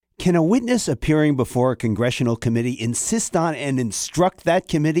Can a witness appearing before a congressional committee insist on and instruct that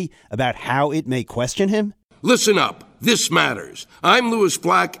committee about how it may question him? Listen up. This matters. I'm Louis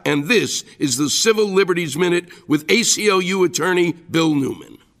Black, and this is the Civil Liberties Minute with ACLU attorney Bill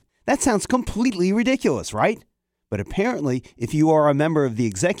Newman. That sounds completely ridiculous, right? But apparently, if you are a member of the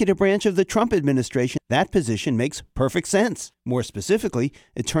executive branch of the Trump administration, that position makes perfect sense. More specifically,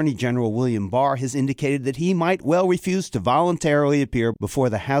 Attorney General William Barr has indicated that he might well refuse to voluntarily appear before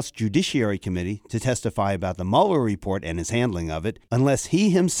the House Judiciary Committee to testify about the Mueller report and his handling of it, unless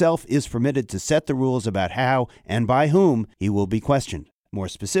he himself is permitted to set the rules about how and by whom he will be questioned. More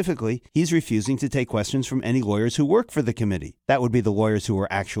specifically, he's refusing to take questions from any lawyers who work for the committee. That would be the lawyers who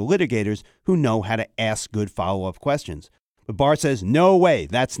are actual litigators who know how to ask good follow-up questions. But Barr says, no way,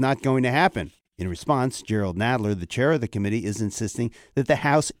 that's not going to happen. In response, Gerald Nadler, the chair of the committee, is insisting that the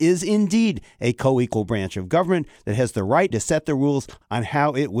House is indeed a co-equal branch of government that has the right to set the rules on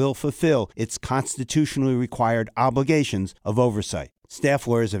how it will fulfill its constitutionally required obligations of oversight. Staff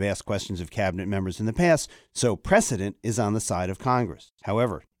lawyers have asked questions of cabinet members in the past, so precedent is on the side of Congress.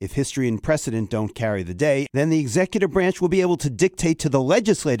 However, if history and precedent don't carry the day, then the executive branch will be able to dictate to the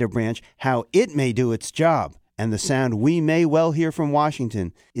legislative branch how it may do its job. And the sound we may well hear from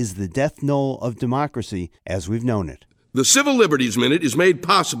Washington is the death knell of democracy as we've known it. The Civil Liberties Minute is made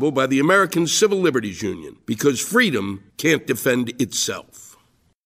possible by the American Civil Liberties Union because freedom can't defend itself.